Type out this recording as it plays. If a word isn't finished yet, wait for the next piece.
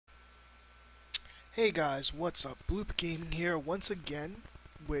Hey guys, what's up? Bloop Gaming here once again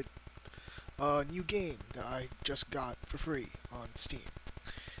with a new game that I just got for free on Steam.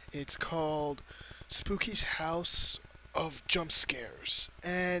 It's called Spooky's House of Jumpscares.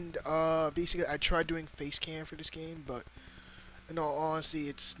 And basically I tried doing face cam for this game, but in all honesty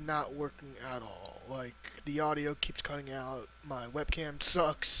it's not working at all. Like the audio keeps cutting out, my webcam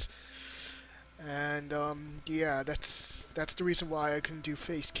sucks, and yeah, that's the reason why I couldn't do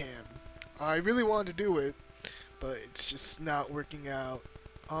face cam. I really wanted to do it, but it's just not working out.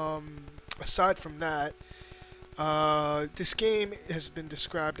 Um, Aside from that, this game has been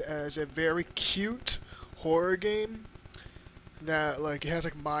described as a very cute horror game that like it has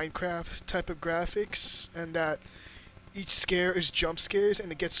like Minecraft type of graphics, and that each scare is jump scares,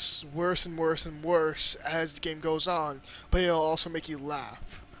 and it gets worse and worse and worse as the game goes on, but it'll also make you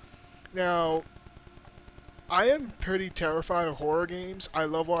laugh. Now, I am pretty terrified of horror games. I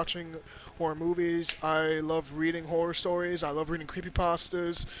love watching horror movies. I love reading horror stories. I love reading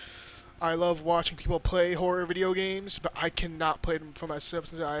creepypastas. I love watching people play horror video games, but I cannot play them for myself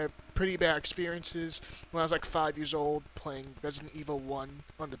since I have pretty bad experiences when I was like 5 years old playing Resident Evil 1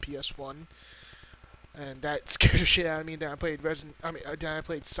 on the PS1, and that scared the shit out of me. Then I played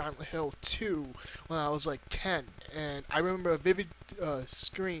Silent Hill 2 when I was like 10, and I remember a vivid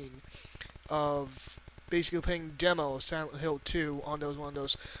screen of basically playing demo of Silent Hill 2 on those one of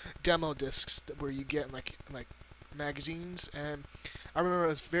those demo discs where you get in like magazines. And I remember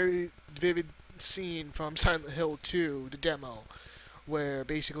a very vivid scene from Silent Hill 2, the demo, where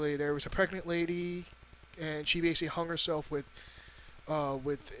basically there was a pregnant lady and she basically hung herself with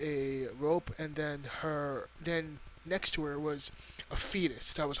a rope, and then next to her was a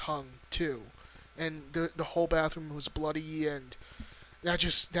fetus that was hung too, and the whole bathroom was bloody, and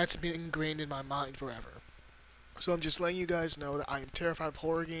that's been ingrained in my mind forever. So I'm just letting you guys know that I am terrified of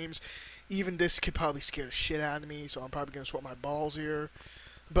horror games. Even this could probably scare the shit out of me, so I'm probably gonna sweat my balls here.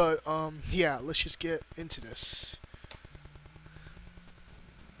 But yeah, let's just get into this.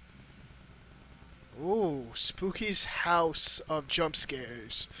 Ooh, Spooky's House of Jump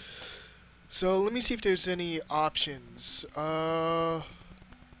Scares. So let me see if there's any options.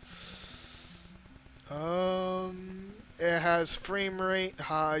 It has frame rate,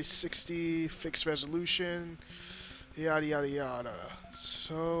 high 60, fixed resolution, yada yada yada.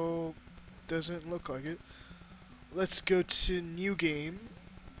 So, doesn't look like it. Let's go to new game.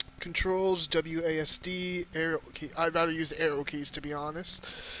 Controls, WASD, arrow key. I'd rather use the arrow keys to be honest.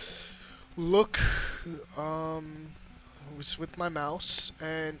 Look, was with my mouse,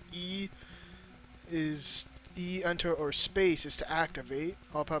 and is E enter or space is to activate.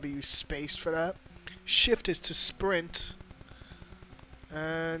 I'll probably use space for that. Shift is to sprint,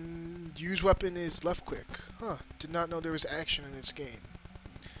 and use weapon is left click. Huh, did not know there was action in this game.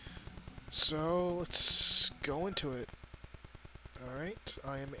 So, let's go into it. Alright,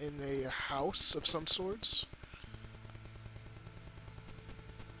 I am in a house of some sorts.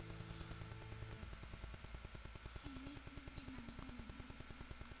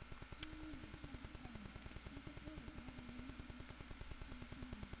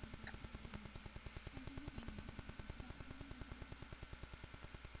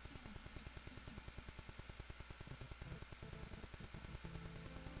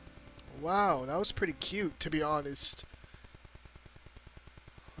 Wow, that was pretty cute, to be honest.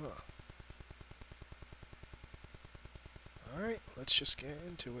 Huh. Alright, let's just get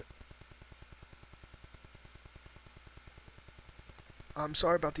into it. I'm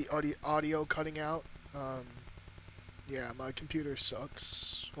sorry about the audio cutting out. Yeah, my computer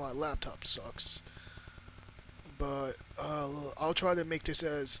sucks. My laptop sucks. But I'll try to make this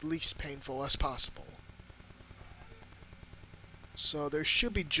as least painful as possible. So there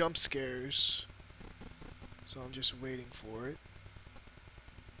should be jump scares. So I'm just waiting for it.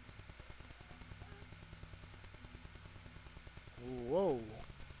 Whoa.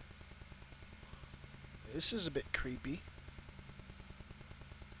 This is a bit creepy.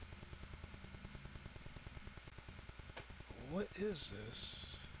 What is this?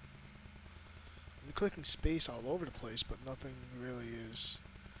 I'm clicking space all over the place, but nothing really is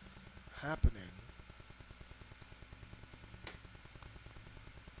happening.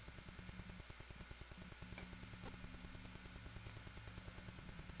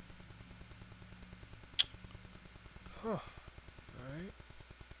 Huh. Alright.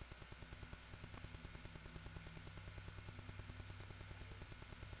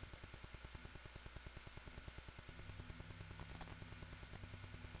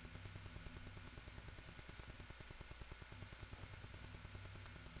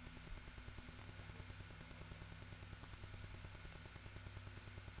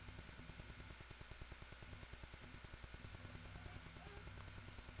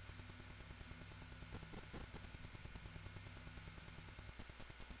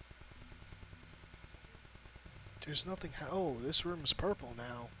 There's nothing. Oh, this room's purple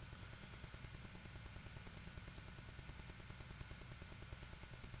now.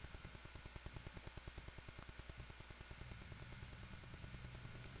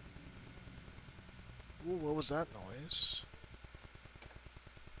 Ooh, what was that noise?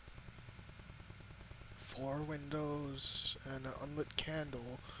 4 windows and an unlit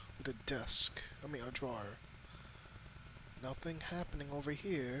candle with a desk. I mean, a drawer. Nothing happening over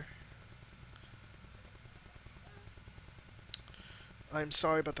here. I'm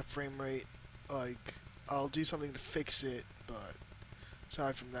sorry about the frame rate. Like, I'll do something to fix it, but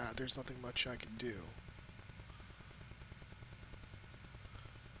aside from that, there's nothing much I can do.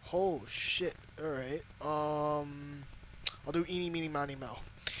 Oh shit. Alright. I'll do eeny meeny miny mo.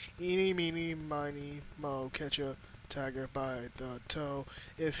 Eeny meeny miny mo. Catch a tiger by the toe.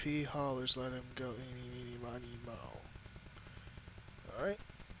 If he hollers, let him go. Eeny meeny miny mo. Alright.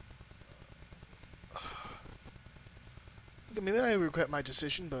 Okay, maybe I regret my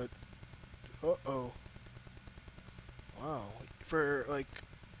decision, but uh-oh. Wow. For, like,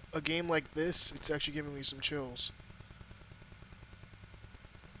 a game like this, it's actually giving me some chills.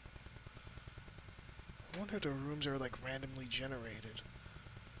 I wonder if the rooms are, like, randomly generated.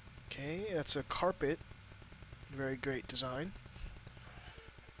 Okay, that's a carpet. Very great design.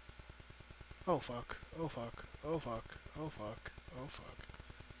 Oh, fuck. Oh, fuck. Oh, fuck. Oh, fuck. Oh, fuck.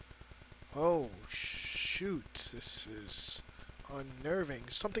 Oh, shoot. This is unnerving.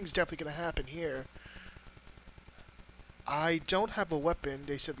 Something's definitely gonna happen here. I don't have a weapon.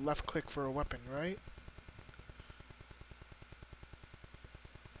 They said left click for a weapon, right?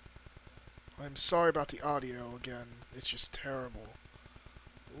 I'm sorry about the audio again. It's just terrible.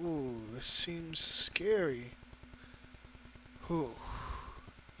 Ooh, this seems scary. Ooh.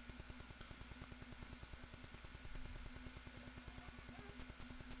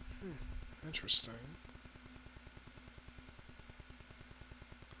 Interesting.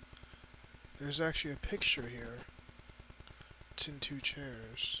 There's actually a picture here. It's in 2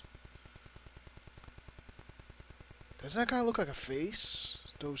 chairs. Doesn't that kind of look like a face?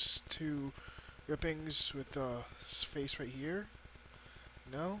 Those 2 rippings with the face right here?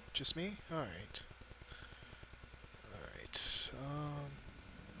 No? Just me? Alright. Alright.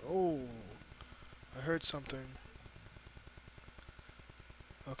 Oh. I heard something.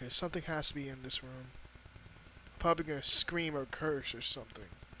 Okay, something has to be in this room. Probably gonna scream or curse or something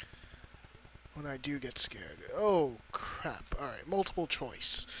when I do get scared. Oh, crap. Alright, multiple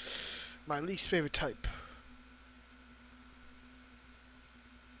choice. My least favorite type.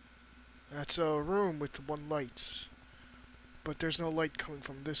 That's a room with 1 light. But there's no light coming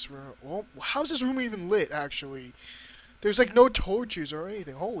from this room. Oh, how's this room even lit, actually? There's like no torches or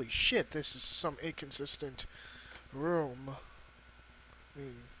anything. Holy shit, this is some inconsistent room. I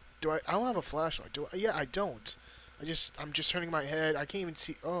mean, I don't have a flashlight, do I? Yeah, I don't. I'm just turning my head. I can't even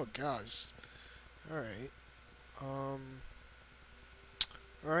see. Oh, gosh. Alright.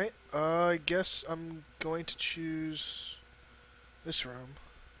 Alright. I guess I'm going to choose this room.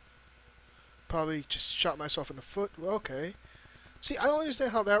 Probably just shot myself in the foot. Okay. See, I don't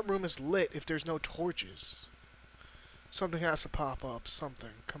understand how that room is lit if there's no torches. Something has to pop up.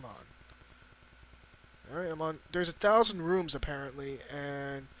 Something. Come on. Alright, I'm on. There's 1,000 rooms apparently,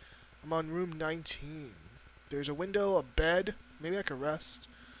 and I'm on room 19. There's a window, a bed. Maybe I could rest.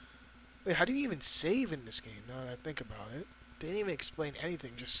 Wait, how do you even save in this game now that I think about it? They didn't even explain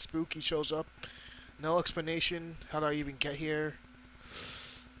anything. Just spooky shows up. No explanation. How do I even get here?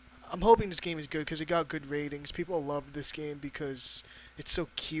 I'm hoping this game is good because it got good ratings. People love this game because it's so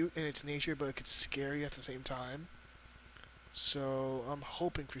cute in its nature, but it's scary at the same time. So I'm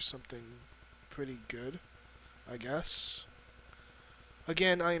hoping for something pretty good, I guess.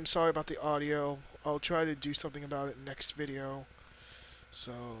 Again, I am sorry about the audio. I'll try to do something about it next video.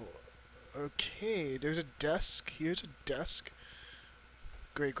 So, okay, there's a desk. Here's a desk.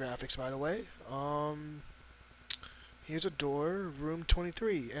 Great graphics, by the way. Here's a door, room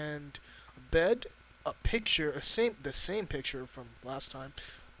 23, and a bed, a picture, the same picture from last time.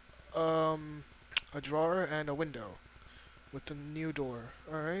 A drawer and a window with the new door.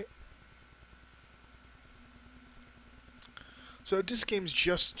 All right. So this game's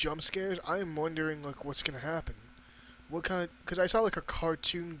just jump scares. I am wondering like what's gonna happen. What kind of? Because I saw like a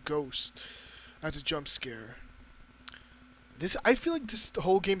cartoon ghost as a jump scare. I feel like this the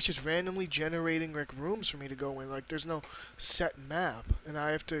whole game's just randomly generating like rooms for me to go in. Like there's no set map, and I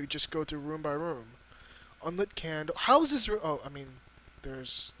have to just go through room by room. Unlit candle. How is this room? Oh, I mean,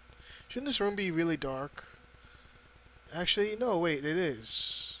 there's. Shouldn't this room be really dark? Actually, no. Wait, it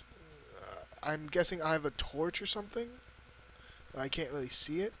is. I'm guessing I have a torch or something. I can't really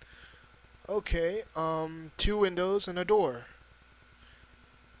see it. Okay, two windows and a door.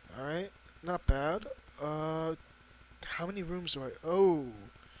 Alright, not bad. Uh, how many rooms do I... Oh,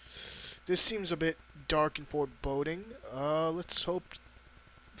 this seems a bit dark and foreboding. Let's hope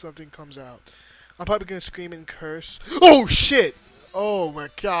something comes out. I'm probably gonna scream and curse. Oh, shit! Oh my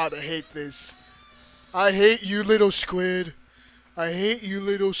god, I hate this. I hate you, little squid. I hate you,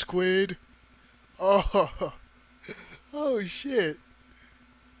 little squid. Oh, oh shit.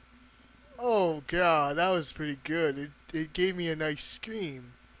 Oh god, that was pretty good. It gave me a nice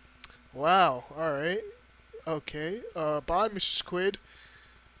scream. Wow. All right. Okay. Bye, Mr. Squid.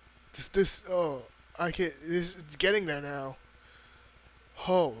 Oh, I can. It's getting there now.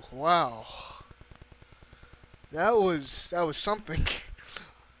 Oh, wow. That was something.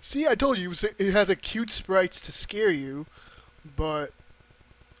 See, I told you it has a cute sprites to scare you, but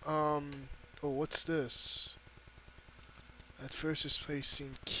oh, what's this? At first, this place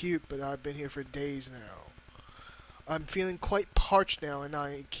seemed cute, but I've been here for days now. I'm feeling quite parched now, and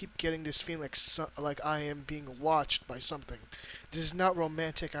I keep getting this feeling like I am being watched by something. This is not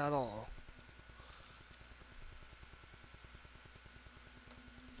romantic at all.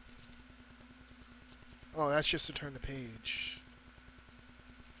 Oh, that's just to turn the page.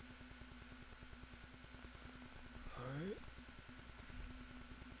 Alright.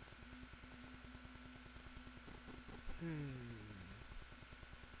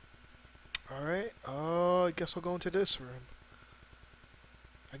 Alright. I guess I'll go into this room.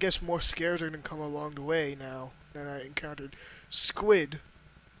 I guess more scares are gonna come along the way now that I encountered squid.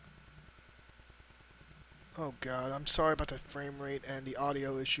 Oh god, I'm sorry about the frame rate and the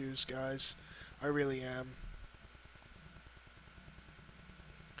audio issues, guys. I really am.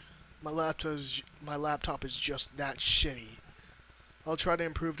 My laptop is just that shitty. I'll try to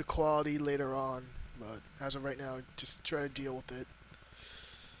improve the quality later on, but as of right now, just try to deal with it.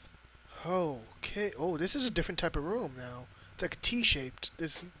 Okay. Oh, this is a different type of room now. It's like a T-shaped.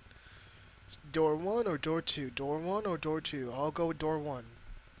 This door one or door two? Door one or door two? I'll go with door one.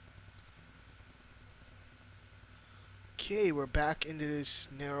 Okay, we're back into this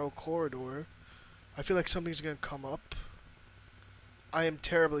narrow corridor. I feel like something's gonna come up. I am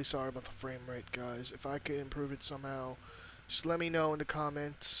terribly sorry about the frame rate, guys. If I could improve it somehow, just let me know in the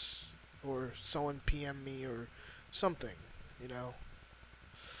comments, or someone PM me, or something, you know.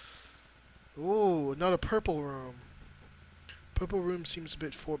 Ooh, another purple room. Purple room seems a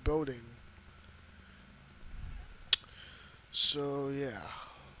bit foreboding. So, yeah.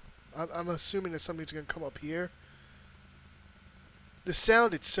 I'm assuming that something's gonna come up here. The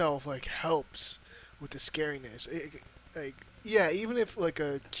sound itself, like, helps with the scariness. Like, yeah, even if, like,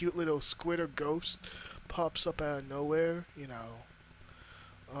 a cute little squid or ghost pops up out of nowhere, you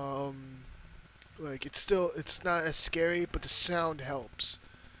know, like, it's not as scary, but the sound helps.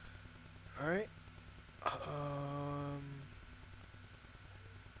 Alright? Um...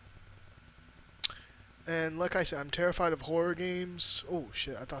 And like I said, I'm terrified of horror games. Oh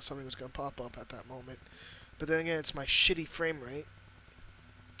shit, I thought something was gonna pop up at that moment. But then again, it's my shitty frame rate.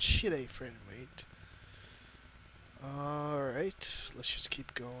 Shitty frame rate. Alright, let's just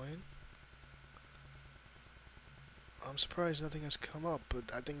keep going. I'm surprised nothing has come up, but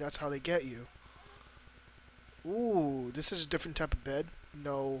I think that's how they get you. Ooh, this is a different type of bed.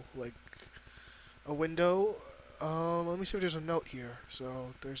 No, like, a window. Let me see if there's a note here.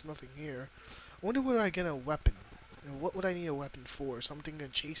 So, there's nothing here. I wonder where I get a weapon. And what would I need a weapon for? Something to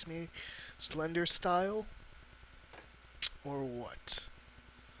chase me? Slender style? Or what?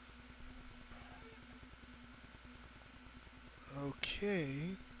 Okay.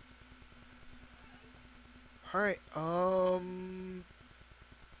 Alright,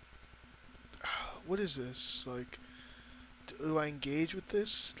 what is this? Like, do I engage with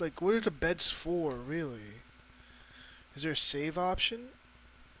this? Like, what are the beds for, really? Is there a save option?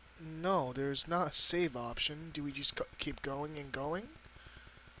 No, there's not a save option. Do we just keep going and going?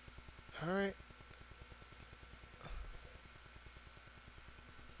 Alright.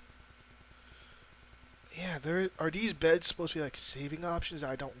 Yeah, are these beds supposed to be like saving options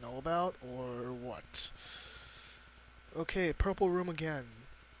I don't know about, or what? Okay, purple room again.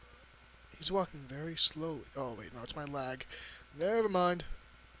 He's walking very slowly. Oh, wait, no, it's my lag. Never mind.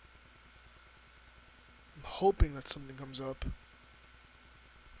 I'm hoping that something comes up.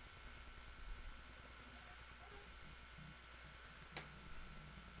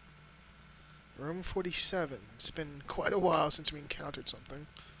 Room 47. It's been quite a while since we encountered something.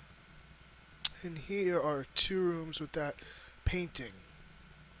 And here are two rooms with that painting.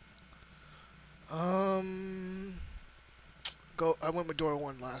 Go. I went with door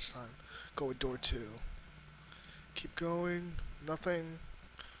one last time. Go with door two. Keep going. Nothing.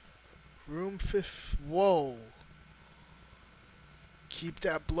 Room 5. Whoa. Keep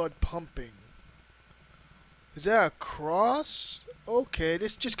that blood pumping. Is that a cross? Okay,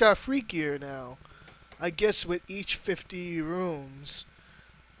 this just got freakier now. I guess with each 50 rooms,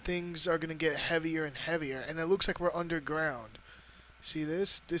 things are gonna get heavier and heavier, and it looks like we're underground. See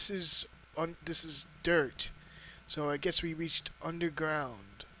this? This is dirt. So I guess we reached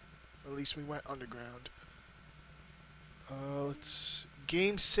underground. Or at least we went underground. Let's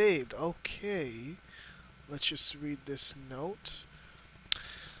game saved. Okay. Let's just read this note.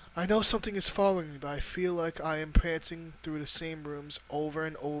 I know something is following me, but I feel like I am prancing through the same rooms over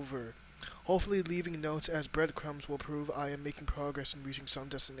and over. Hopefully leaving notes as breadcrumbs will prove I am making progress in reaching some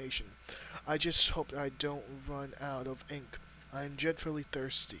destination. I just hope I don't run out of ink. I am dreadfully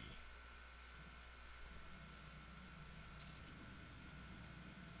thirsty.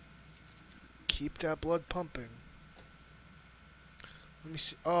 Keep that blood pumping. Let me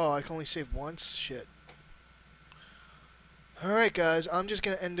see. Oh, I can only save once? Shit. Alright guys, I'm just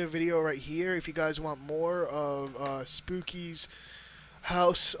going to end the video right here. If you guys want more of Spooky's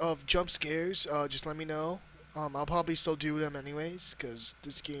House of Jumpscares, just let me know. I'll probably still do them anyways, because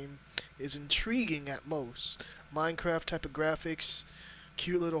this game is intriguing at most. Minecraft type of graphics,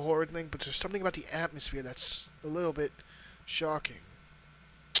 cute little horror thing, but there's something about the atmosphere that's a little bit shocking.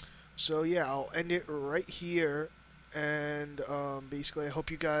 So yeah, I'll end it right here, and basically I hope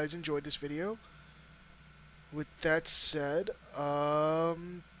you guys enjoyed this video. With that said,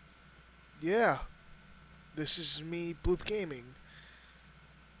 yeah, this is me, Bloop Gaming,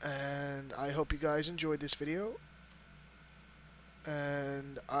 and I hope you guys enjoyed this video,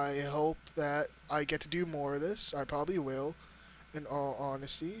 and I hope that I get to do more of this. I probably will, in all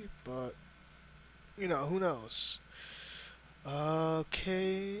honesty, but, you know, who knows.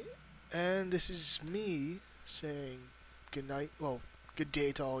 Okay, and this is me saying good night, well, good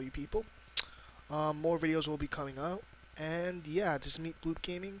day to all you people. More videos will be coming out. And yeah, this is me, Bloop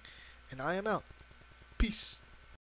Gaming, and I am out. Peace.